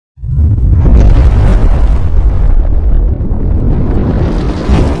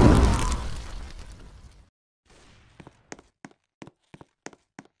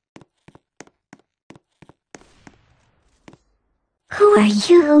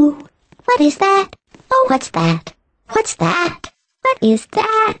you? What is that? Oh, what's that? What's that? What is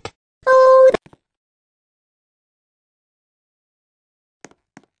that? Oh,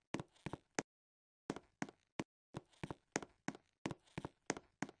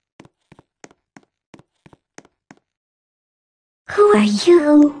 who are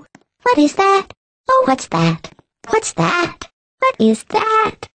you? What is that? Oh, what's that? What's that? What is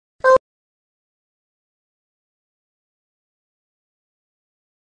that? Oh,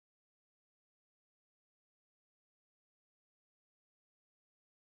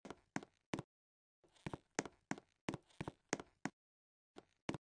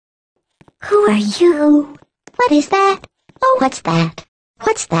 who are you? What is that? Oh, what's that?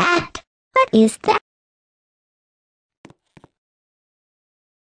 What's that? What is that?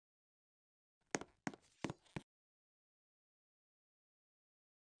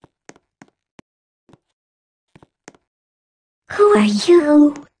 Who are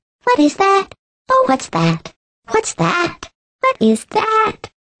you? What is that? Oh, what's that? What's that? What is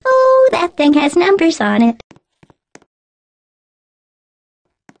that? Oh, that thing has numbers on it.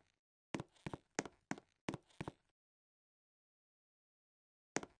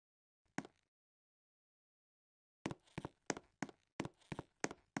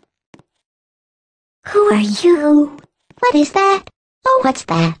 Who are you? What is that? Oh, what's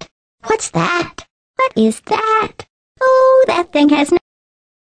that? What's that? What is that? Oh, that thing has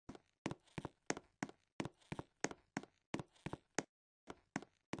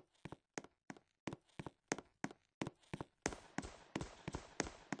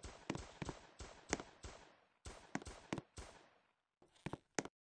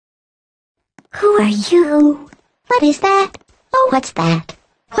Who are you? What is that? Oh, what's that?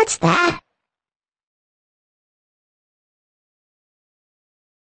 What's that?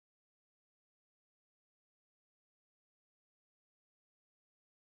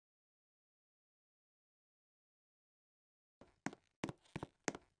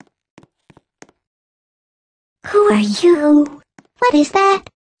 Who are you? What is that?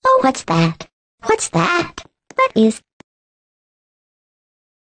 Oh, what's that? What's that? What is...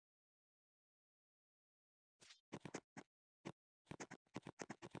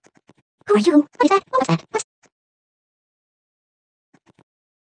 Who are you? What is that? Oh, what's that?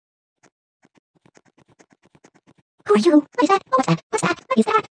 Who are you? What is that? Oh, what's that? What's that? What is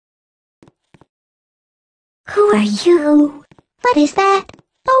that? Who are you? What is that?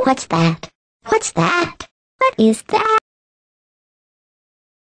 Oh, what's that? What's that? What is that?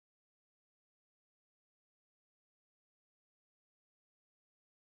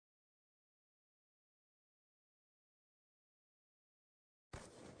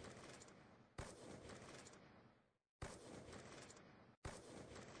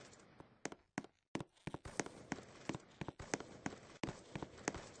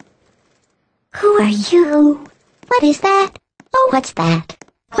 Who are you? What is that? Oh, what's that?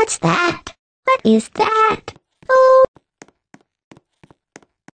 What's that? What is that? Oh,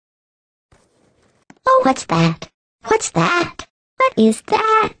 oh, what's that? What's that? What is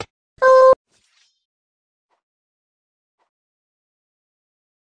that? Oh,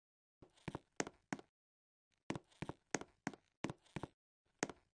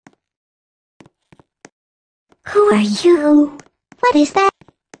 who are you? What is that?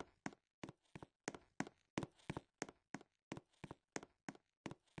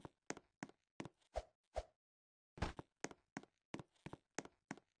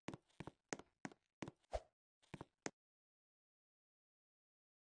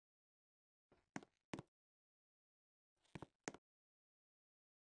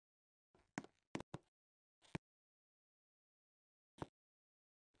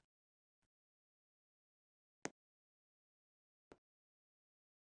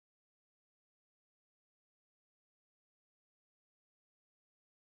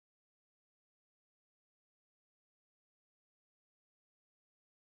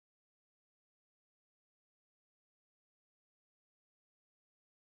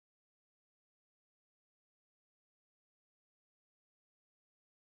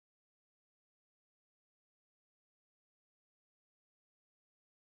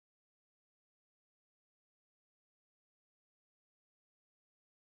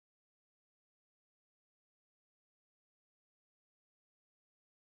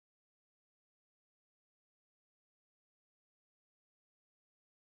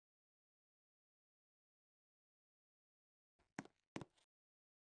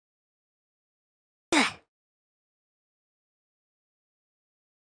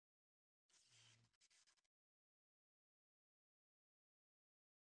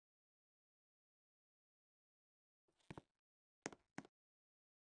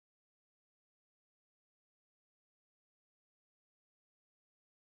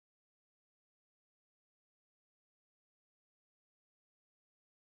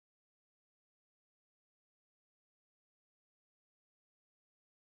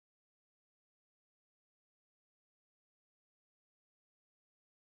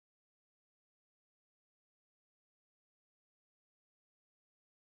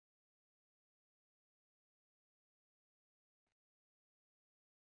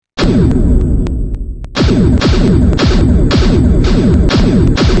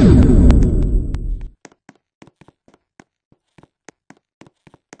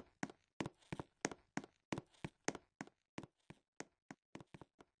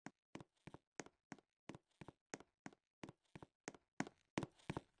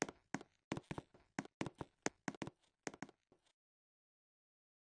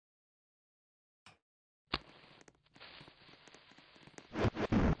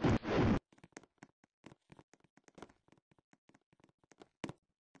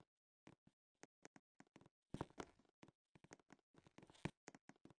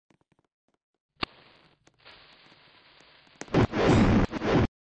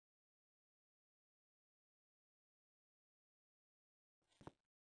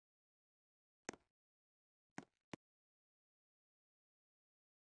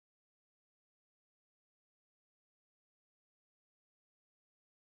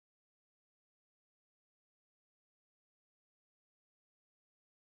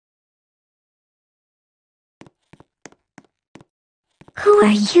 Who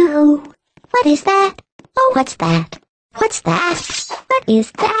are you? What is that? Oh, what's that? What's that? What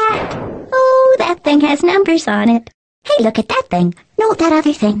is that? Oh, that thing has numbers on it. Hey, look at that thing. No, that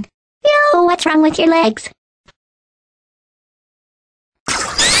other thing. Yo, what's wrong with your legs?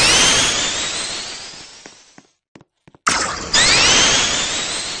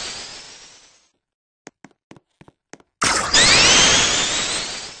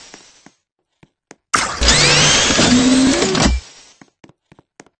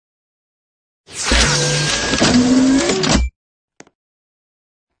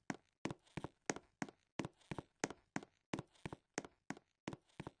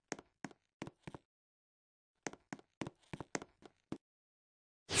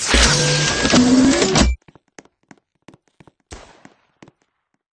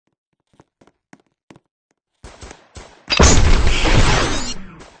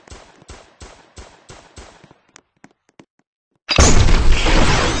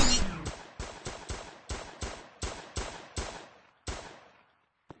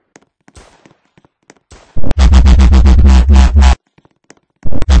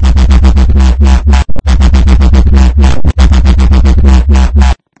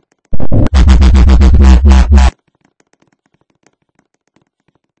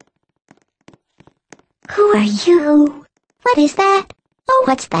 Who are you? What is that? Oh,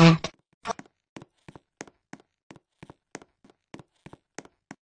 what's that?